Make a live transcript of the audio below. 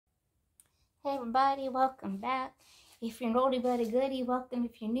Hey everybody, welcome back. If you're an oldie but a goodie, welcome.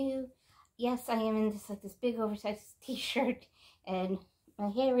 If you're new, yes, I am in this big oversized t-shirt, and my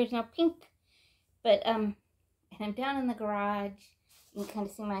hair is now pink. But and I'm down in the garage. You can kind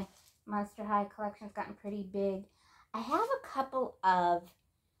of see my Monster High collection's gotten pretty big. I have a couple of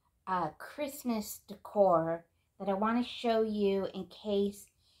Christmas decor that I want to show you in case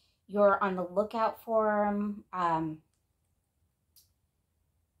you're on the lookout for them.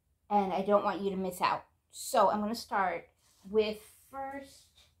 And I don't want you to miss out. So I'm going to start with first.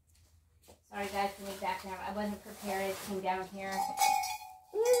 Sorry guys for me backing up. I wasn't prepared. It came down here.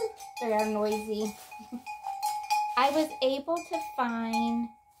 Very noisy. I was able to find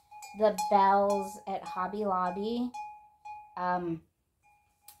the bells at Hobby Lobby. I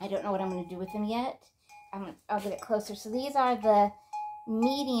don't know what I'm going to do with them yet. I'll get it closer. So these are the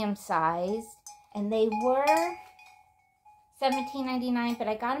medium sized, and they were $17.99, but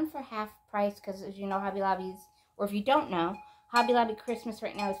I got them for half price because, as you know, Hobby Lobby's, or if you don't know, Hobby Lobby Christmas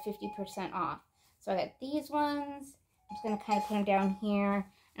right now is 50% off. So I got these ones. I'm just going to kind of put them down here.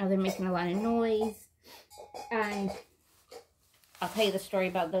 I know they're making a lot of noise. And I'll tell you the story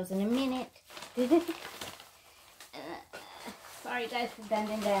about those in a minute. Sorry guys for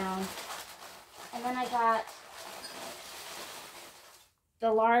bending down. And then I got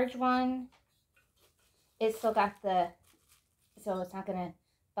the large one. It still got the, so it's not going to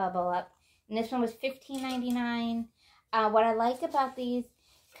bubble up. And this one was $15.99. What I like about these,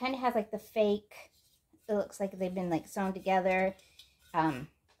 kind of has like the fake, it looks like they've been like sewn together.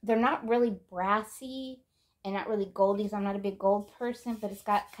 They're not really brassy and not really goldies. I'm not a big gold person, but it's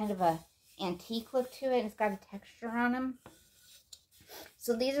got kind of a antique look to it. And it's got a texture on them.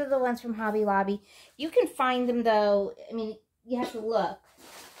 So these are the ones from Hobby Lobby. You can find them though, I mean, you have to look.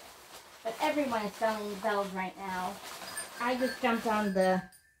 But everyone is selling bells right now. I just jumped on the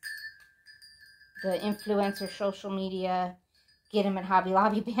influencer social media, get them at Hobby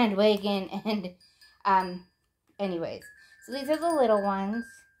Lobby bandwagon, and anyways. So these are the little ones.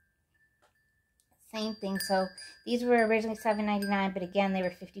 Same thing. So these were originally $7.99, but again, they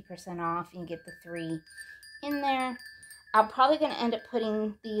were 50% off. You can get the 3 in there. I'm probably going to end up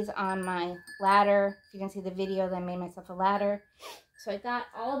putting these on my ladder. If you can see the video, then I made myself a ladder. So I got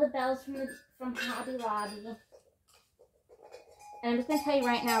all the bells from Hobby Lobby. And I'm just going to tell you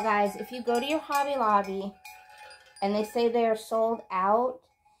right now, guys, if you go to your Hobby Lobby and they say they are sold out,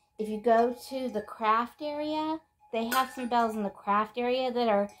 if you go to the craft area, they have some bells in the craft area that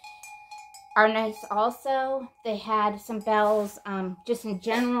are nice also. They had some bells just in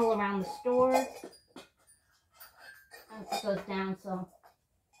general around the store. This goes down so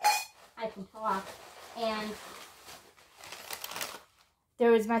I can talk. And there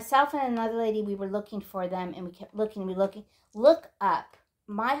was myself and another lady, we were looking for them, and we kept looking, Look up.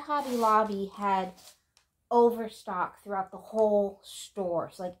 My Hobby Lobby had overstock throughout the whole store.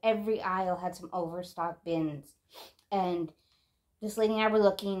 So like every aisle had some overstock bins. And this lady and I were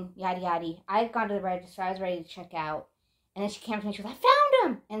looking, yada yada. I had gone to the register, I was ready to check out. And then she came to me, she was like, I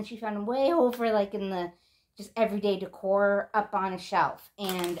found them! And she found them way over like in the just everyday decor up on a shelf.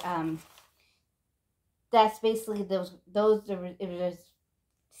 And that's basically it was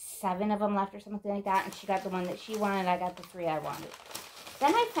 7 of them left or something like that, and she got the one that she wanted. I got the 3 I wanted.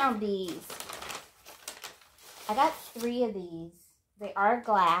 Then I found these. I got 3 of these. They are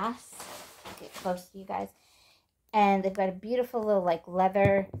glass. I'll get close to you guys. And they've got a beautiful little like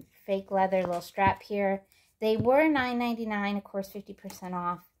leather, fake leather little strap here. They were $9.99, of course, 50%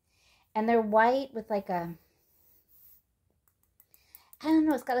 off. And they're white with like a, I don't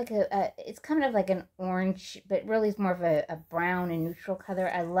know, it's got like it's kind of like an orange, but really it's more of a brown and neutral color.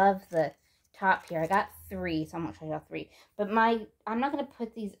 I love the top here. I got 3, so I'm going to show you all 3. But I'm not going to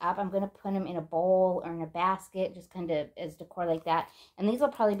put these up. I'm going to put them in a bowl or in a basket, just kind of as decor like that. And these will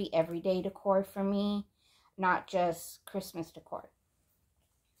probably be everyday decor for me, not just Christmas decor.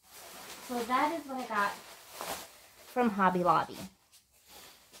 So that is what I got from Hobby Lobby.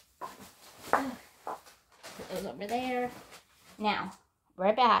 Put those over there. Now,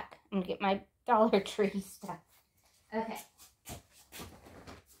 right back. I'm going to get my DollarTree stuff. Okay.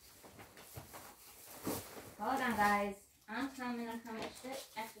 Hold on, guys. I'm coming. Shit.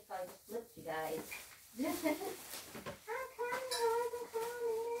 Actually, probably just flipped you guys. I'm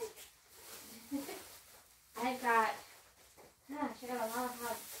coming. I've got, gosh, I got a lot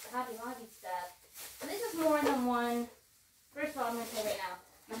of Hobby Lobby stuff. So this is more than one. First of all, I'm going to say right now,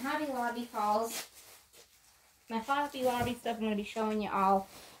 my Hobby Lobby hauls, my Hobby Lobby stuff I'm going to be showing you all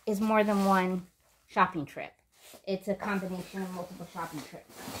is more than one shopping trip. It's a combination of multiple shopping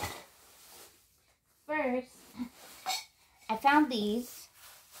trips. First, I found these,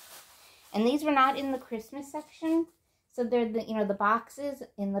 And these were not in the Christmas section. So they're the, you know, the boxes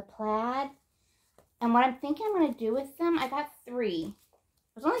in the plaid. And what I'm thinking I'm going to do with them, I got 3.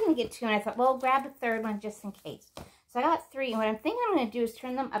 I was only going to get 2, and I thought, well, grab a third one just in case. So I got 3, and what I'm thinking I'm going to do is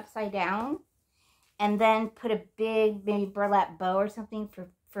turn them upside down and then put a big, maybe burlap bow or something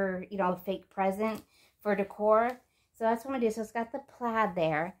for you know, a fake present for decor. So that's what I'm going to do. So it's got the plaid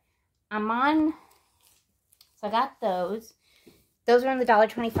there. So I got those. Those are in the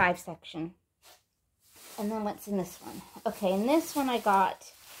 $1.25 section. And then what's in this one? Okay, in this one I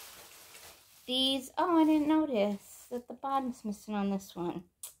got these. Oh, I didn't notice that the bottom's missing on this one.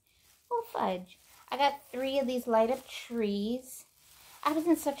 Oh, fudge. I got 3 of these light up trees. I was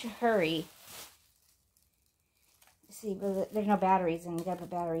in such a hurry. See, there's no batteries in them. You gotta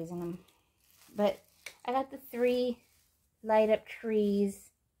put batteries in them. But I got the 3 light up trees.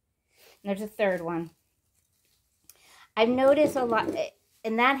 And there's a third one. I've noticed a lot,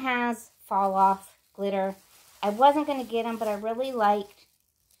 and that has fall off glitter. I wasn't going to get them, but I really liked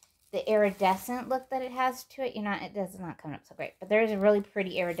the iridescent look that it has to it. It does not come up so great, but there is a really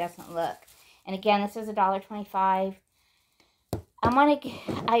pretty iridescent look. And again, this is $1.25.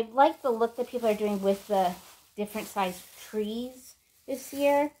 I like the look that people are doing with the different size trees this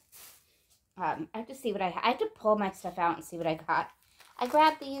year. I have to see what I have to pull my stuff out and see what I got. I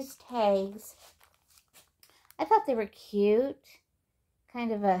grabbed these tags. I thought they were cute.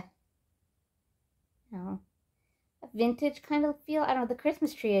 Kind of a, you know, a vintage kind of feel. I don't know, the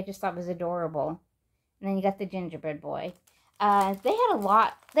Christmas tree I just thought was adorable. And then you got the gingerbread boy. They had a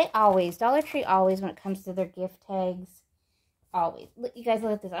lot. DollarTree always, when it comes to their gift tags, always. Look, you guys,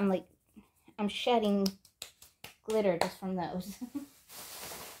 look at this. I'm shedding glitter just from those.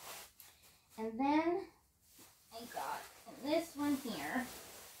 And then I got in this one here.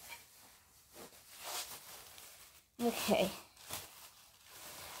 Okay.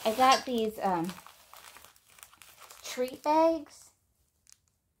 I got these treat bags.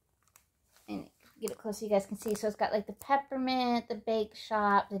 And get it close so you guys can see. So it's got like the peppermint, the bake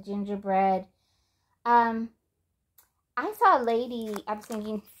shop, the gingerbread. I saw a lady, I was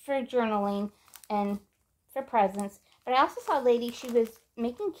thinking for journaling and for presents, but I also saw a lady, she was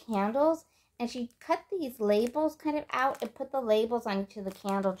making candles, and she cut these labels kind of out and put the labels on each of the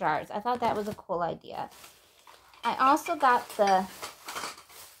candle jars. I thought that was a cool idea. I also got the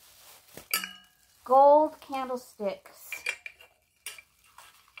gold candlesticks.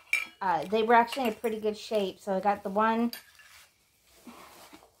 They were actually in a pretty good shape, so I got the one.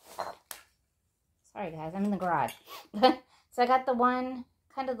 Sorry guys, I'm in the garage. So I got the one,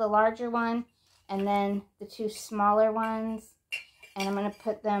 kind of the larger one, and then the 2 smaller ones. And I'm going to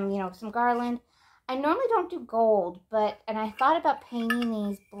put them, you know, some garland. I normally don't do gold, and I thought about painting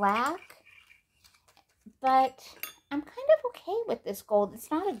these black, but I'm kind of okay with this gold. It's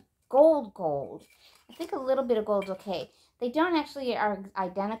not a gold. I think a little bit of gold's okay. They don't actually are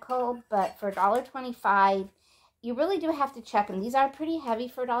identical, but for $1.25, you really do have to check them. These are pretty heavy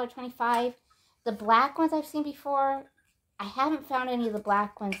for $1.25. The black ones I've seen before, I haven't found any of the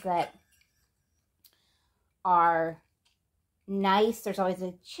black ones that are nice. There's always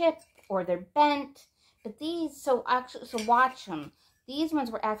a chip or they're bent. But these, so watch them. These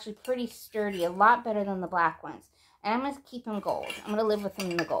ones were actually pretty sturdy, a lot better than the black ones. And I'm going to keep them gold. I'm going to live with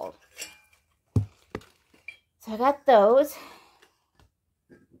them in the gold. So I got those.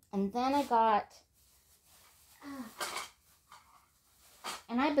 And then I got,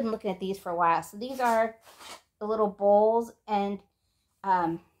 and I've been looking at these for a while. So these are the little bowls. And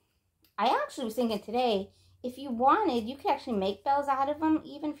I actually was thinking today, if you wanted, you could actually make bells out of them,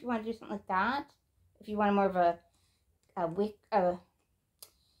 even if you want to do something like that. If you want more of a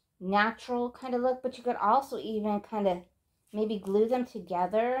natural kind of look, but you could also even kind of maybe glue them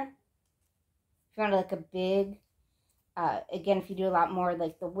together. If you want like a big, again, if you do a lot more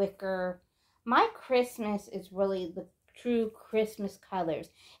like the wicker. My Christmas is really the true Christmas colors.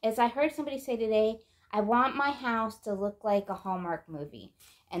 As I heard somebody say today, I want my house to look like a Hallmark movie.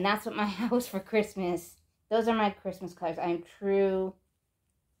 And that's what my house for Christmas, those are my Christmas colors. I'm true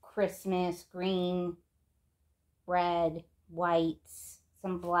Christmas, green, red, whites,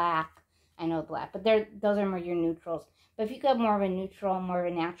 some black. I know black, but those are more your neutrals. But if you got more of a neutral, more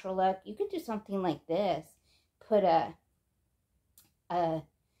of a natural look, you could do something like this. Put a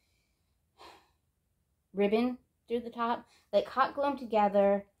ribbon through the top, like hot glue them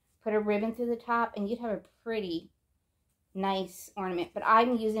together, put a ribbon through the top, and you'd have a pretty nice ornament. But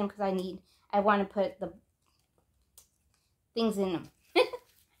I'm using them because I want to put the things in them. I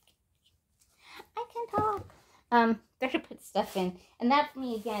can talk. They're to put stuff in. And that, for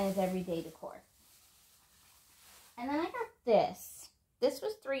me, again, is everyday decor. And then I got this. This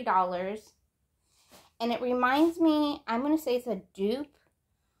was $3. And it reminds me, I'm going to say it's a dupe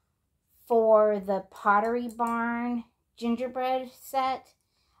for the Pottery Barn gingerbread set.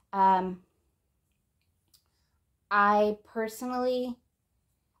 I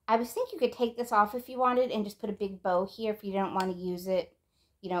was thinking you could take this off if you wanted and just put a big bow here if you don't want to use it,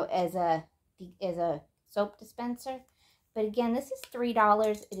 you know, as a soap dispenser. But again, this is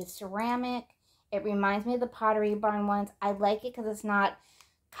 $3. It is ceramic. It reminds me of the Pottery Barn ones. I like it because it's not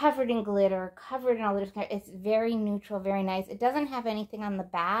covered in glitter, covered in all this. It's very neutral, very nice. It doesn't have anything on the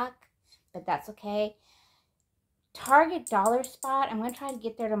back, but that's okay. Target dollar spot. I'm going to try to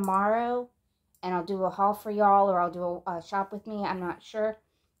get there tomorrow, and I'll do a haul for y'all, or I'll do a shop with me. I'm not sure,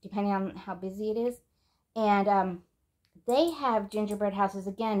 depending on how busy it is. And they have gingerbread houses,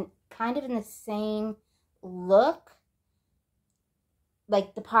 again, kind of in the same look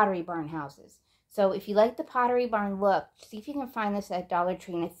like the Pottery Barn houses. So if you like the Pottery Barn look, see if you can find this at Dollar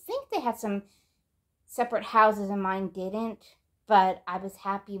Tree. And I think they had some separate houses and mine didn't, but I was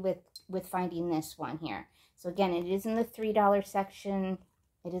happy with finding this one here. So again, it is in the $3 section.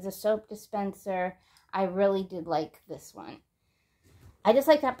 It is a soap dispenser. I really did like this one. I just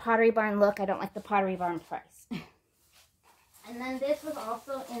like that Pottery Barn look. I don't like the Pottery Barn price. And then this was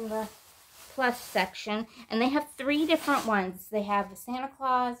also in the plus section. And they have 3 different ones. They have the Santa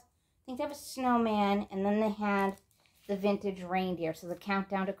Claus, I think they have a snowman, and then they had the vintage reindeer. So the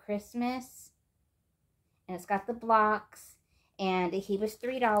countdown to Christmas. And it's got the blocks. And he was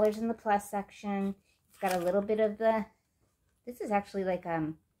 $3 in the plus section. It's got a little bit of the... This is actually like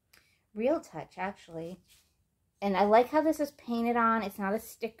Real Touch, actually. And I like how this is painted on. It's not a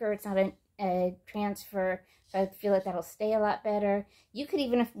sticker. It's not a transfer. So I feel like that'll stay a lot better. You could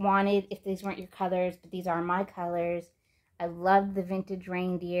even have wanted, if these weren't your colors, but these are my colors. I love the vintage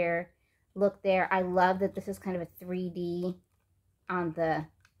reindeer look there. I love that this is kind of a 3D on the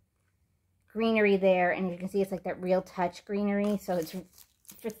greenery there. And you can see it's like that Real Touch greenery. So it's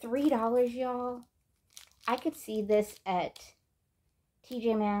for $3, y'all. I could see this at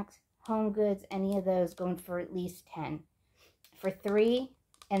TJ Maxx, Home Goods, any of those going for at least 10. For $3,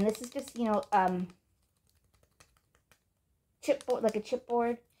 and this is just, you know, chipboard, like a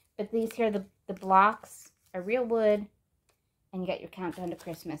chipboard, but these here, the blocks are real wood, and you got your countdown to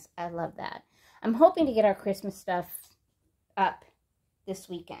Christmas. I love that. I'm hoping to get our Christmas stuff up this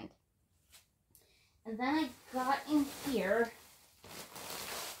weekend. And then I got in here,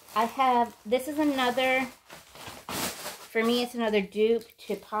 I have, this is another, for me, it's another dupe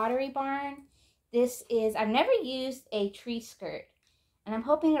to Pottery Barn. This is, I've never used a tree skirt. And I'm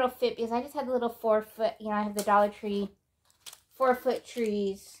hoping it'll fit because I just had the little 4-foot, you know, I have the Dollar Tree 4-foot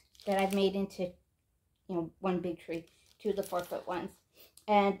trees that I've made into, you know, one big tree, 2 of the 4-foot ones.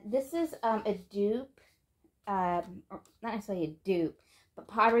 And this is a dupe, not necessarily a dupe, but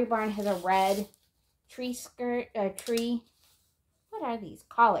Pottery Barn has a red tree skirt, tree, what are these?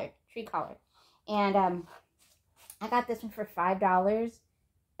 Collar, tree collar. And I got this one for $5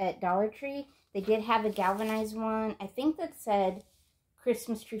 at Dollar Tree. They did have a galvanized one. I think that said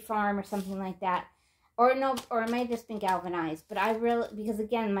Christmas Tree Farm or something like that. Or no, or it might have just been galvanized. But I really, because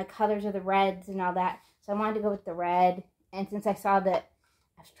again, my colors are the reds and all that. So I wanted to go with the red. And since I saw that,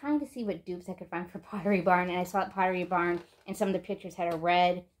 I was trying to see what dupes I could find for Pottery Barn. And I saw that Pottery Barn and some of the pictures had a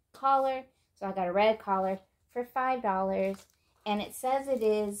red collar. So I got a red collar for $5. And it says it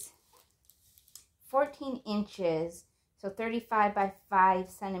is 14 inches. So 35 by 5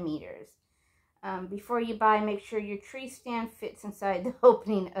 centimeters. Before you buy, make sure your tree stand fits inside the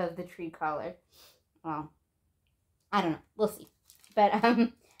opening of the tree collar. Well, I don't know. We'll see. But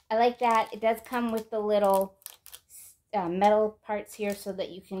I like that. It does come with the little metal parts here so that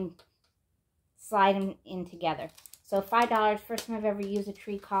you can slide them in together. So $5, first time I've ever used a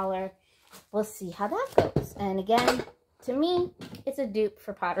tree collar. We'll see how that goes. And again, to me, it's a dupe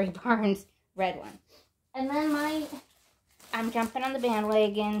for Pottery Barn's red one. And then I'm jumping on the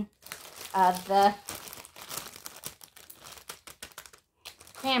bandwagon of the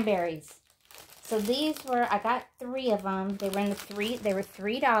cranberries. So these were, I got 3 of them. They were they were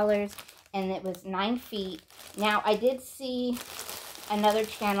 $3 and it was 9 feet. Now I did see another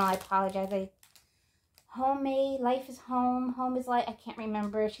channel, I apologize. Homemade, Life is Home, Home is Life, I can't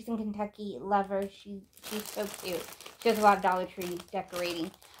remember. She's in Kentucky, love her. She's so cute. She does a lot of Dollar Tree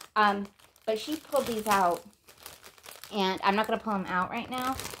decorating. But she pulled these out. And I'm not going to pull them out right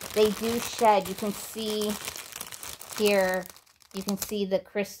now. They do shed. You can see here, you can see the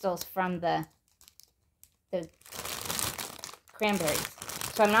crystals from the cranberries.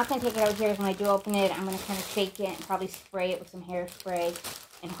 So I'm not going to take it out here. When I do open it, I'm going to kind of shake it and probably spray it with some hairspray.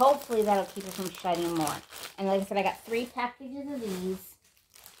 And hopefully that'll keep it from shedding more. And like I said, I got 3 packages of these.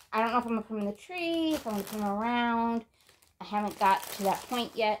 I don't know if I'm going to put them in the tree, if I'm going to put them around. I haven't got to that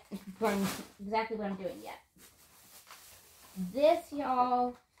point yet. Exactly what I'm doing yet. This,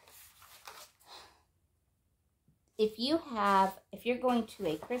 y'all, if you're going to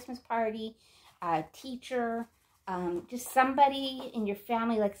a Christmas party, a teacher, just somebody in your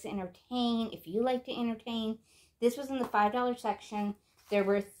family likes to entertain, if you like to entertain, this was in the $5 section. There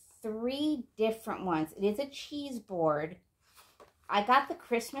were 3 different ones. It is a cheese board. I got the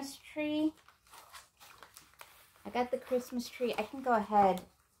Christmas tree. I can go ahead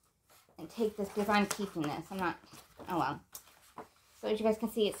and take this because I'm keeping this. I'm not, oh well. So as you guys can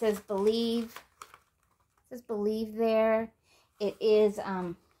see, it says believe. It says believe there. It is, it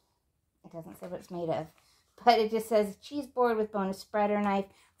doesn't say what it's made of. But it just says cheese board with bonus spreader knife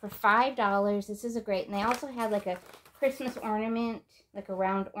for $5. This is a great, and they also had like a Christmas ornament, like a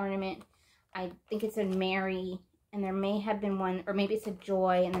round ornament. I think it's a Mary, and there may have been one, or maybe it's a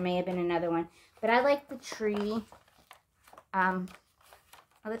Joy, and there may have been another one. But I like the tree. Oh,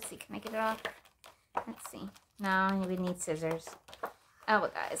 let's see, can I get it off? Let's see. No, we need scissors. Oh,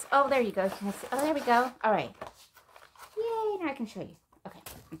 well, guys. Oh, there you go. Can I see? Oh, there we go. All right. Yay, now I can show you. Okay.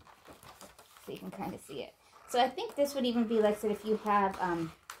 So you can kind of see it. So I think this would even be like, said, if you have a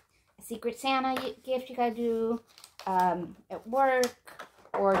Secret Santa gift you gotta do at work,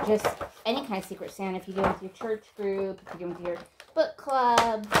 or just any kind of Secret Santa, if you do it with your church group, if you do it with your book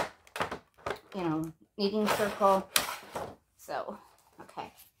club, you know, knitting circle. So,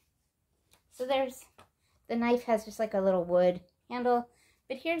 okay. So there's, the knife has just like a little wood handle,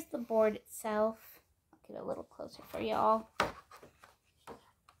 but here's the board itself. I'll get a little closer for y'all.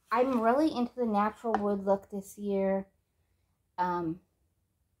 I'm really into the natural wood look this year.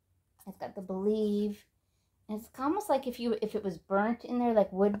 It's got the believe. And it's almost like if it was burnt in there,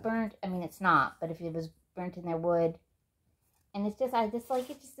 like wood burnt. I mean, it's not, but if it was burnt in there, wood. And it's just, I just like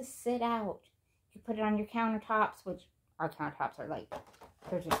it just to sit out. You put it on your countertops, which our countertops are like,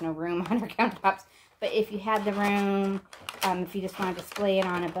 there's just no room on our countertops. But if you had the room, if you just want to display it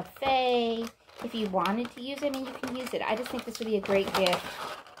on a buffet, if you wanted to use it, I mean, you can use it. I just think this would be a great gift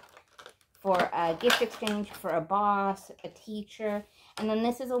for a gift exchange for a boss, a teacher. And then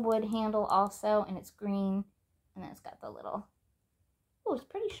this is a wood handle also, and it's green. And then it's got the little, oh, it's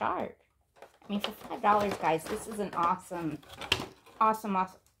pretty sharp. I mean, for $5, guys, this is an awesome, awesome,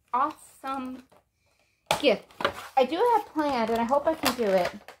 awesome, awesome gift. I do have planned, and I hope I can do it.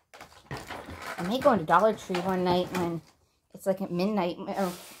 I may go into DollarTree one night when it's like at midnight.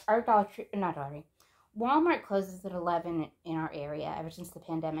 Our DollarTree, not DollarTree, Walmart closes at 11 in our area ever since the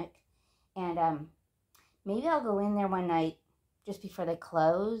pandemic. And maybe I'll go in there one night just before they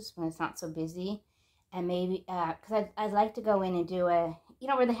close when it's not so busy. And maybe, because I'd like to go in and do a, you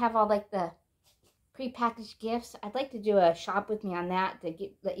know, where they have all like the prepackaged gifts. I'd like to do a shop with me on that to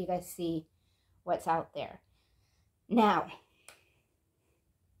let you guys see what's out there. Now,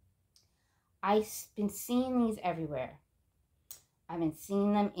 I've been seeing these everywhere. I've been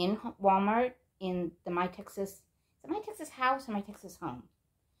seeing them in Walmart, in the My Texas, is it My Texas House or My Texas Home?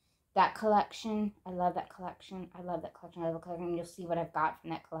 That collection, I love that collection. I love that collection. I love the collection. You'll see what I've got from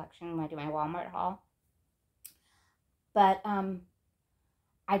that collection when I do my Walmart haul. But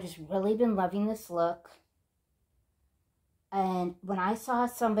I've just really been loving this look. And when I saw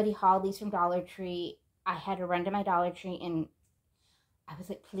somebody haul these from DollarTree, I had to run to my DollarTree and I was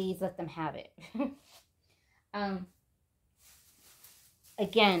like, please let them have it.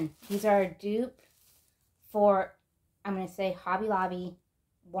 Again, these are a dupe for, I'm going to say, Hobby Lobby,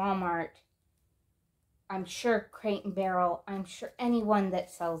 Walmart, I'm sure Crate and Barrel, I'm sure anyone that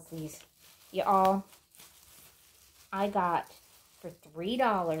sells these. Y'all, I got for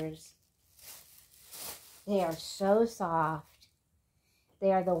 $3. They are so soft.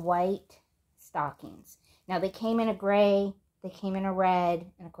 They are the white stockings. Now, they came in a gray, they came in a red,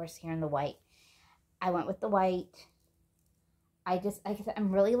 and of course here in the white. I went with the white. like I said,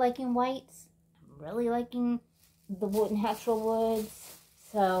 I'm really liking whites. I'm really liking the wood, natural woods.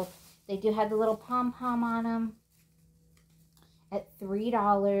 So they do have the little pom-pom on them at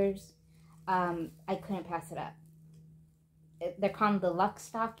 $3. I couldn't pass it up. They're called the Luxe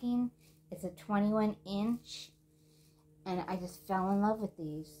stocking. It's a 21-inch. And I just fell in love with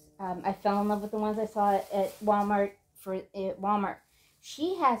these. I fell in love with the ones I saw at Walmart. Walmart.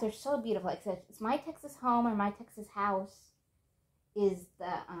 She has, they're so beautiful. Like I said, it's My Texas Home or My Texas House is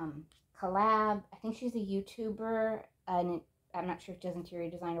the collab. I think she's a YouTuber. And I'm not sure if she does interior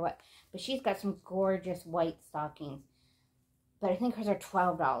design or what. But she's got some gorgeous white stockings. But I think hers are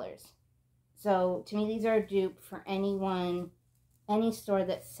 $12. So to me, these are a dupe for anyone, any store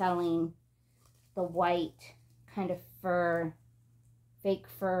that's selling the white kind of fur fake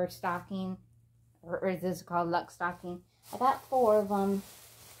fur stocking. Or is this called luck stocking? I got 4 of them.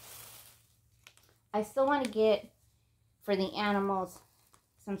 I still want to get, for the animals,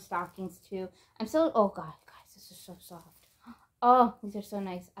 some stockings too. I'm so, oh God, guys, this is so soft. Oh, these are so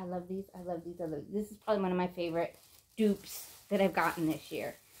nice. I love these. I love these. I love these. This is probably one of my favorite dupes that I've gotten this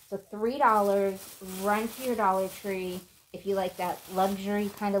year. So $3. Run to your Dollar Tree if you like that luxury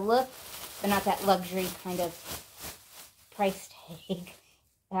kind of look, but not that luxury kind of price tag.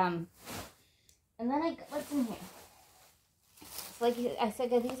 And then what's in here? So like I said,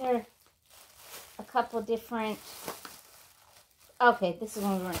 these are a couple different. Okay, this is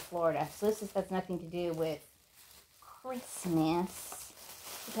when we were in Florida. So this has nothing to do with Christmas.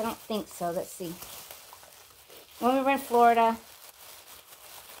 I don't think so. Let's see. When we were in Florida,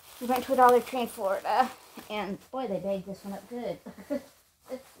 we went to a Dollar Tree in Florida. And boy, they bagged this one up good. Let's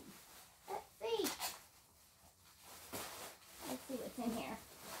see. Let's see. Let's see what's in here.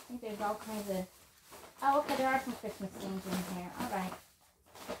 I think there's all kinds of... Oh, okay, there are some Christmas things in here. All right.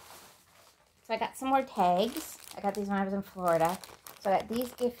 So I got some more tags. I got these when I was in Florida. So I got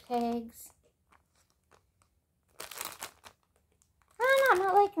these gift tags. I don't know, I'm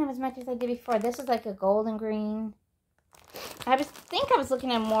not liking them as much as I did before. This is like a golden green. I think I was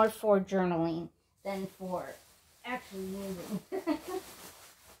looking at more for journaling than for actually using.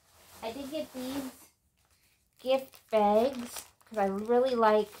 I did get these gift bags because I really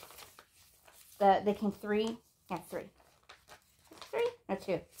like they came 3. Yeah, 3. 3 or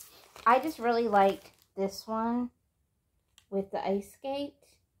 2. I just really liked this one with the ice skate.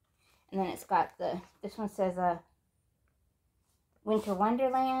 And then it's got this one says Winter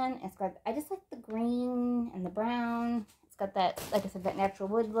Wonderland. It's got, I just like the green and the brown. It's got that, like I said, that natural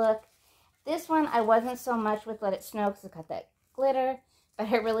wood look. This one, I wasn't so much with Let It Snow because it's got that glitter. But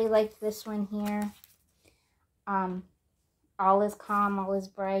I really liked this one here. All is calm, all is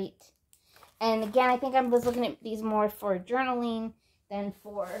bright. And again, I think I was looking at these more for journaling than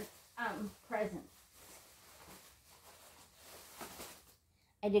for presents.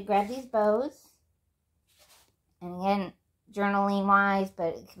 I did grab these bows. And again, journaling wise,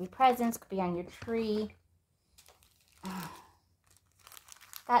 but it could be presents, could be on your tree.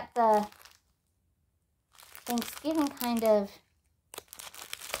 Got the Thanksgiving kind of.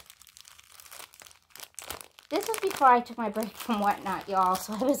 This was before I took my break from Whatnot, y'all.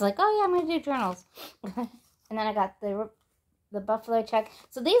 So I was like, oh yeah, I'm going to do journals. And then I got the buffalo check.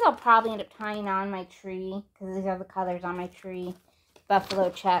 So these I'll probably end up tying on my tree, because these are the colors on my tree. Buffalo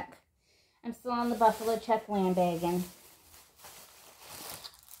check. I'm still on the buffalo check bandwagon.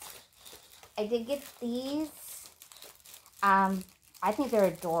 I did get these. I think they're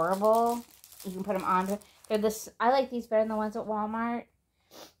adorable. You can put them on. They're this. I like these better than the ones at Walmart.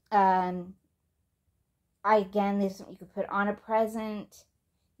 These you could put on a present.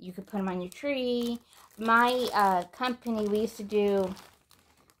 You could put them on your tree. My company, we used to do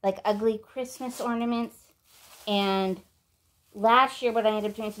like ugly Christmas ornaments. And last year, what I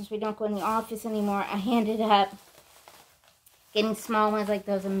ended up doing, since we don't go in the office anymore, I ended up getting small ones like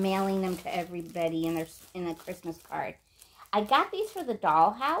those and mailing them to everybody in a Christmas card. I got these for the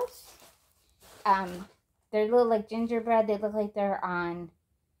dollhouse. They're little like gingerbread. They look like they're on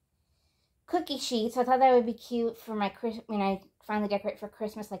cookie sheets. I thought that would be cute for my when I finally decorate for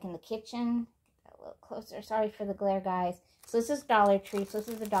Christmas, like in the kitchen. Get a little closer. Sorry for the glare, guys. So this is Dollar Tree. So this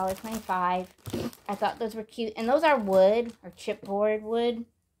is $1.25. I thought those were cute, and those are wood or chipboard wood.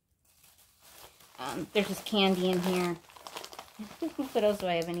 There's just candy in here. What else do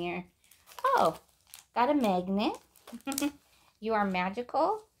I have in here? Oh, got a magnet. You are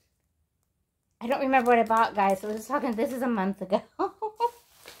magical. I don't remember what I bought, guys. So this is a month ago.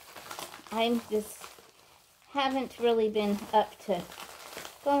 I just haven't really been up to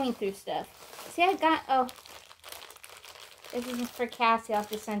going through stuff. See, I got, oh, this is for Cassie. I'll have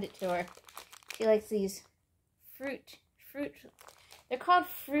to send it to her. She likes these fruit. They're called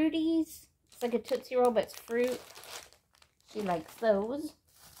Fruities. It's like a Tootsie Roll, but it's fruit. She likes those.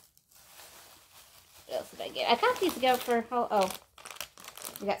 What else did I get? I got these to go for, oh,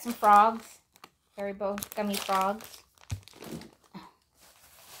 we got some frogs. Haribo gummy frogs.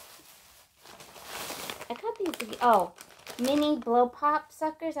 I got these to get, mini blow pop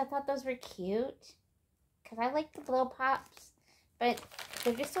suckers. I thought those were cute. Because I like the blow pops. But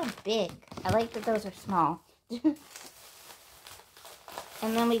they're just so big. I like that those are small. And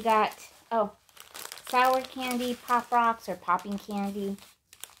then we got, sour candy, Pop Rocks, or popping candy.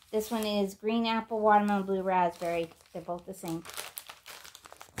 This one is green apple, watermelon, blue raspberry. They're both the same.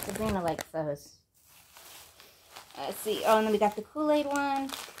 Sabrina likes those. Let's see. Oh, and then we got the Kool-Aid one.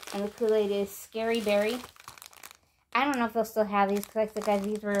 And the Kool-Aid is Scary Berry. I don't know if they'll still have these, because like I said, guys,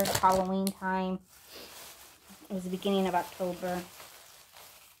 these were Halloween time. It was the beginning of October.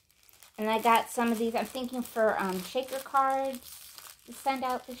 And I got some of these. I'm thinking for shaker cards to send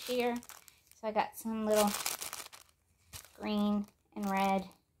out this year. So I got some little green and red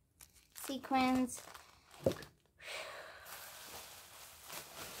sequins. I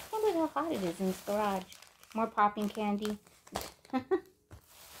can't believe how hot it is in this garage. More popping candy. How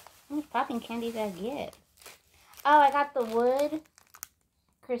much popping candy did I get? Oh, I got the wood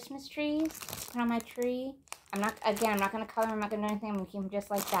Christmas trees to put on my tree. I'm not going to color them. I'm not going to do anything. I'm going to keep them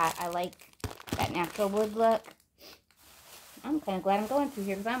just like that. I like that natural wood look. I'm kind of glad I'm going through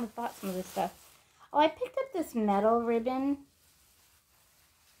here because I almost bought some of this stuff. Oh, I picked up this metal ribbon.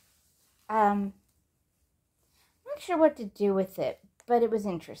 I'm not sure what to do with it, but it was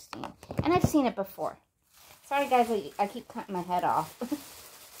interesting. And I've seen it before. Sorry, guys, I keep cutting my head off.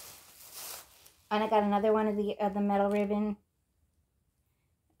 And I got another one of the metal ribbon.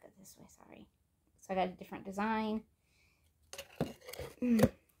 Go this way, sorry. So I got a different design.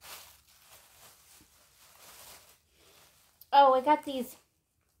 Oh, I got these.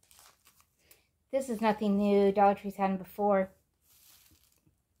 This is nothing new. Dollar Tree's had them before.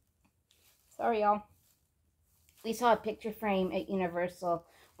 Sorry, y'all. We saw a picture frame at Universal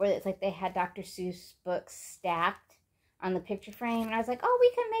where it's like they had Dr. Seuss books stacked on the picture frame. And I was like, oh,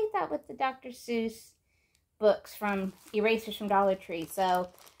 we can make that with the Dr. Seuss books from erasers from Dollar Tree. So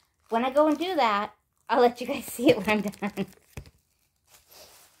when I go and do that, I'll let you guys see it when I'm done. And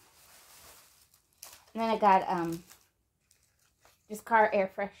then I got just car air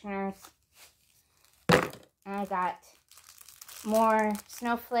fresheners. And I got more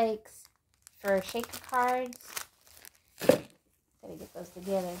snowflakes for shaker cards. Gotta get those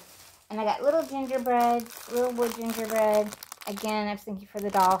together. And I got little gingerbread, little wood gingerbread. Again, I was thinking for the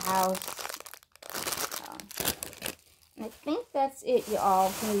dollhouse. And I think that's it,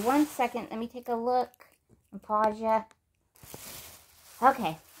 y'all. Give me 1 second. Let me take a look and pause ya.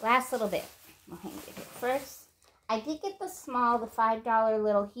 Okay, last little bit. I'll hang it here first. I did get the small, the $5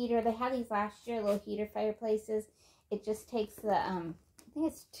 little heater. They had these last year, little heater fireplaces. It just takes the, I think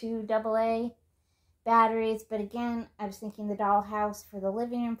it's 2 AA batteries. But again, I was thinking the dollhouse for the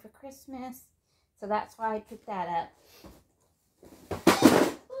living room for Christmas. So that's why I picked that up.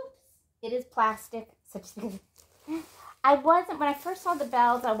 Oops. It is plastic. I wasn't, when I first saw the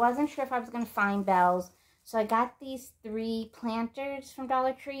bells, I wasn't sure if I was going to find bells. So I got these 3 planters from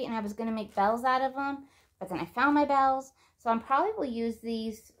Dollar Tree, and I was going to make bells out of them. But then I found my bells. So I'm probably will use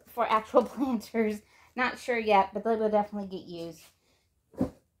these for actual planters. Not sure yet, but they will definitely get used.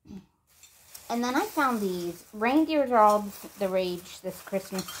 And then I found these. Reindeers are all the rage this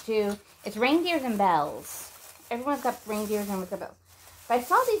Christmas, too. It's reindeers and bells. Everyone's got reindeers and with the bells. But I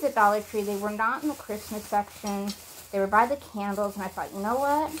saw these at Dollar Tree. They were not in the Christmas section. They were by the candles. And I thought, you know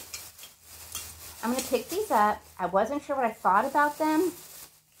what? I'm going to pick these up. I wasn't sure what I thought about them.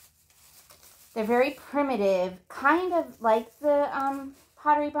 They're very primitive. Kind of like the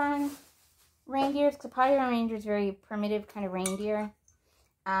Pottery Barn reindeers. Because Pottery Barn reindeer is very primitive kind of reindeer.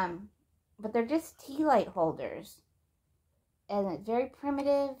 But they're just tea light holders. And it's very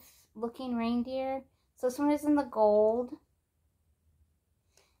primitive looking reindeer. So this one is in the gold.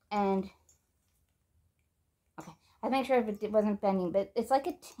 And, okay, I make sure if it wasn't bending, but it's like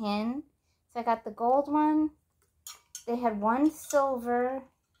a tin. So I got the gold one. They had one silver.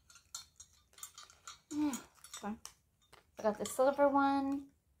 Yeah, I got the silver one.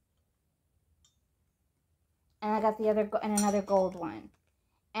 And I got the other, and another gold one.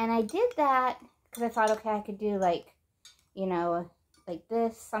 And I did that because I thought, okay, I could do like, you know, like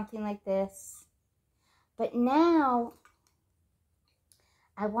this, something like this. But now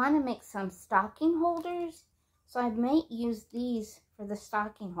I want to make some stocking holders. So I might use these for the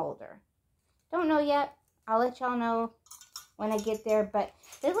stocking holder. Don't know yet. I'll let y'all know when I get there. But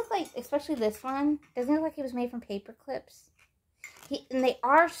they look like, especially this one, doesn't look like it was made from paper clips. And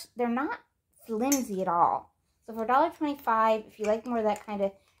they're not flimsy at all. So for $1.25, if you like more of that kind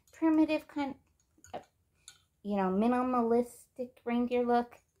of primitive kind of, you know, minimalistic reindeer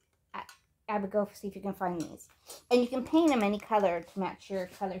look, I would go see if you can find these. And you can paint them any color to match your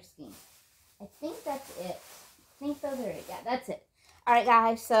color scheme. I think that's it. I think those are it. Yeah, that's it. All right,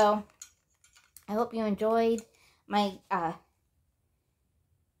 guys. So I hope you enjoyed my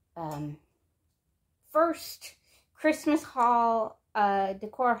first Christmas haul,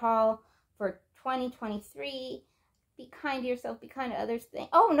 decor haul for 2023. Be kind to yourself, be kind to others.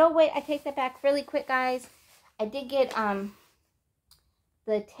 Oh, no, wait, I take that back really quick, guys. I did get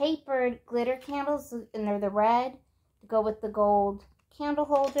the tapered glitter candles, and they're the red to go with the gold candle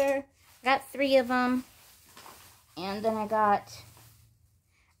holder. I got 3 of them. And then I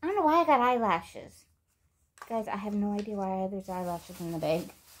don't know why I got eyelashes. Guys, I have no idea why there's eyelashes in the bag.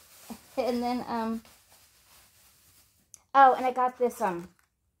 And then, oh, and I got this,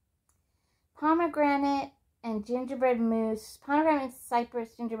 pomegranate and gingerbread mousse. Pomegranate and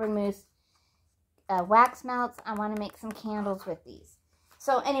cypress gingerbread mousse. Wax melts. I want to make some candles with these.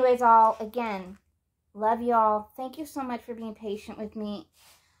 So anyways, all, again, love y'all. Thank you so much for being patient with me.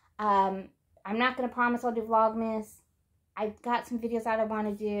 I'm not going to promise I'll do Vlogmas. I've got some videos out I want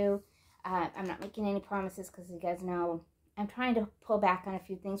to do. I'm not making any promises because you guys know I'm trying to pull back on a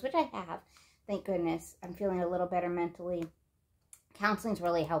few things, which I have. Thank goodness. I'm feeling a little better mentally. Counseling's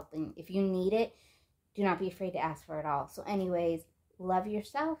really helping. If you need it, do not be afraid to ask for it all. So anyways, love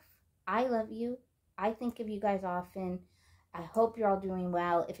yourself. I love you. I think of you guys often. I hope you're all doing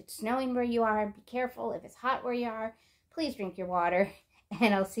well. If it's snowing where you are, be careful. If it's hot where you are, please drink your water.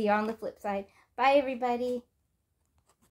 And I'll see you on the flip side. Bye, everybody.